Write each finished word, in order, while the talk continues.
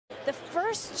The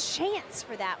first chance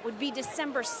for that would be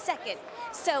December 2nd.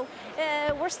 So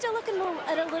we're still looking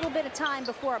at a little bit of time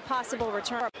before a possible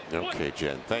return. Okay,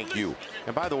 Jen, thank you.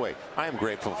 And by the way, I am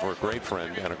grateful for a great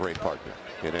friend and a great partner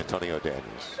in Antonio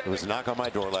Daniels. It was a knock on my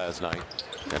door last night,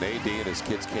 and AD and his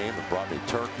kids came and brought me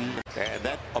turkey. And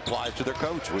that applies to their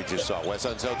coach. We just saw Wes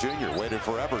Unseld Jr. waited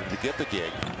forever to get the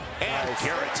gig. And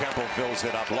Garrett Temple fills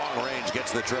it up. Long range,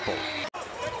 gets the triple.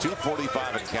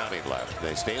 2:45 and counting left.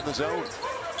 They stay in the zone.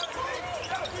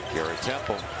 Garrett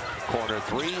Temple, corner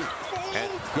three. And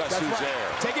guess who's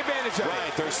there? Take advantage of it.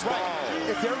 Right, they're small. Right.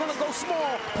 If they're going to go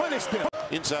small, punish them.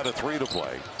 Inside of 3 to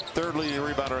play. Third leading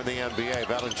rebounder in the NBA.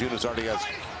 Valanciunas already has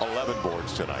 11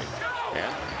 boards tonight.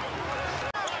 And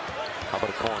how about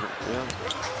a corner? Yeah.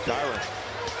 Garrett.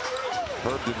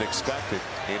 Herb didn't expect it.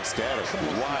 Instead, it's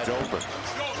wide open.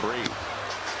 3.